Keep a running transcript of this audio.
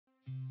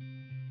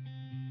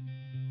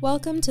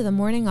Welcome to the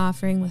Morning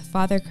Offering with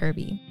Father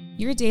Kirby,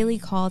 your daily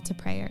call to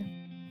prayer.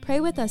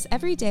 Pray with us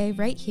every day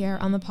right here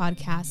on the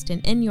podcast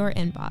and in your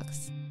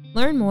inbox.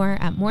 Learn more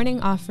at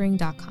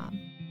morningoffering.com.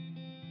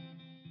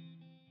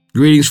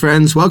 Greetings,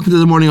 friends. Welcome to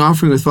the Morning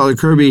Offering with Father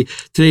Kirby.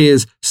 Today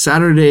is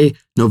Saturday,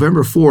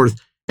 November 4th,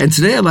 and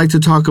today I'd like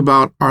to talk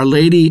about Our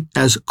Lady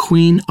as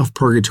Queen of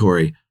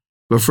Purgatory.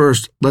 But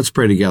first, let's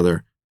pray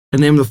together. In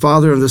the name of the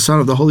Father, and of the Son,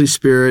 and of the Holy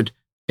Spirit,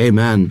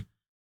 Amen.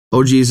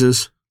 O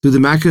Jesus, through the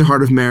Immaculate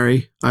Heart of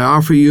Mary, I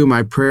offer you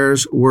my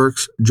prayers,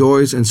 works,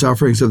 joys, and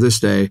sufferings of this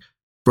day,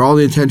 for all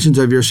the intentions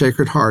of your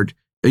Sacred Heart,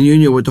 in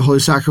union with the holy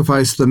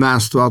sacrifice of the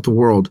Mass throughout the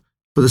world,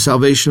 for the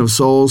salvation of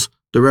souls,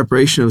 the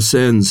reparation of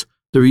sins,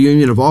 the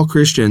reunion of all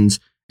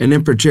Christians, and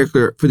in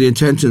particular for the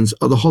intentions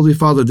of the Holy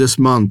Father this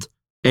month.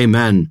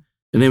 Amen.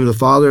 In the name of the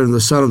Father, and of the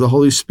Son, and of the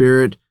Holy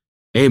Spirit.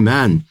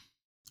 Amen.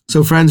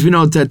 So friends, we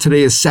know that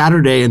today is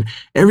Saturday, and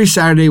every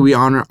Saturday we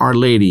honor Our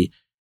Lady.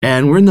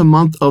 And we're in the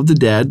month of the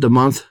dead, the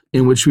month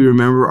in which we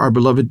remember our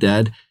beloved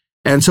dead.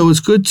 And so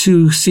it's good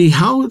to see,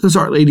 how does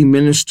Our Lady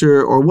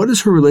minister, or what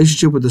is her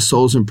relationship with the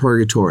souls in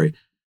purgatory?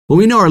 Well,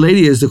 we know Our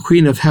Lady is the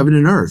Queen of heaven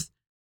and earth,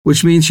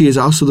 which means she is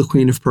also the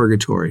Queen of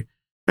purgatory.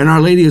 And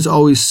Our Lady is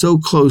always so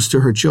close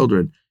to her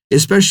children,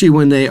 especially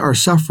when they are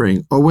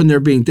suffering or when they're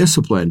being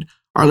disciplined.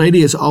 Our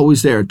Lady is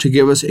always there to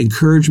give us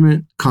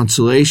encouragement,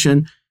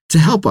 consolation, to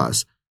help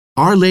us.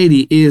 Our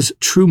Lady is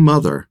true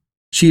mother.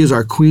 She is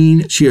our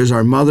queen. She is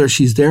our mother.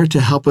 She's there to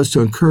help us, to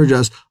encourage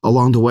us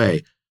along the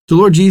way. The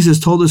Lord Jesus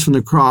told us from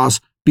the cross,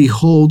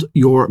 "Behold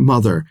your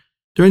mother."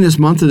 During this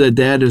month of the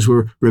dead, as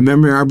we're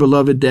remembering our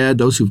beloved dead,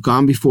 those who've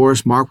gone before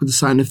us, marked with the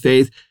sign of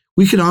faith,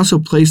 we can also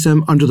place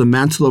them under the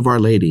mantle of Our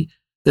Lady,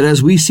 that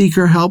as we seek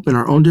her help in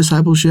our own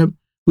discipleship,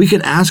 we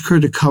can ask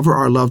her to cover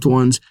our loved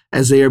ones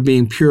as they are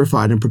being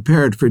purified and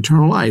prepared for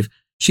eternal life.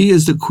 She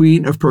is the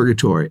Queen of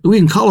Purgatory. We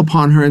can call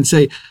upon her and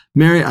say,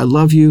 "Mary, I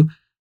love you.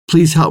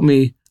 Please help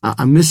me.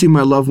 I'm missing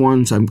my loved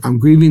ones. I'm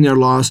grieving their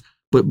loss,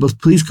 but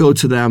please go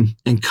to them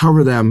and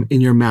cover them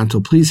in your mantle.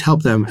 Please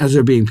help them as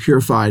they're being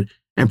purified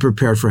and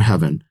prepared for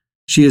heaven."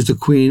 She is the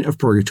Queen of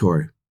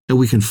Purgatory, and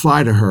we can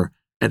fly to her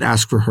and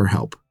ask for her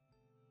help.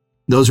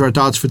 Those are our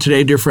thoughts for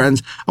today, dear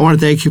friends. I want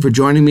to thank you for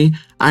joining me.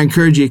 I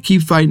encourage you to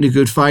keep fighting the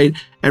good fight.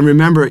 And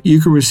remember, you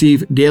can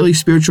receive daily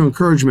spiritual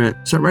encouragement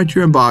sent right to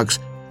your inbox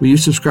when you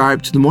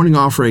subscribe to the Morning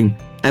Offering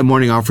at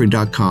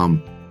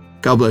morningoffering.com.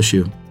 God bless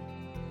you.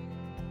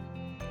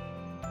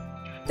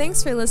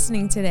 Thanks for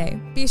listening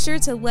today. Be sure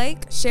to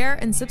like, share,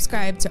 and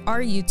subscribe to our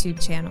YouTube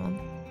channel.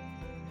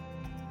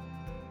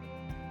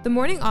 The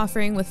Morning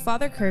Offering with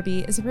Father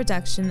Kirby is a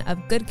production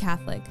of Good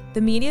Catholic,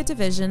 the media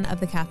division of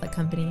the Catholic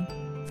Company.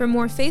 For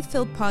more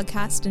faith-filled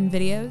podcasts and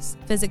videos,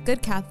 visit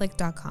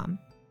goodcatholic.com.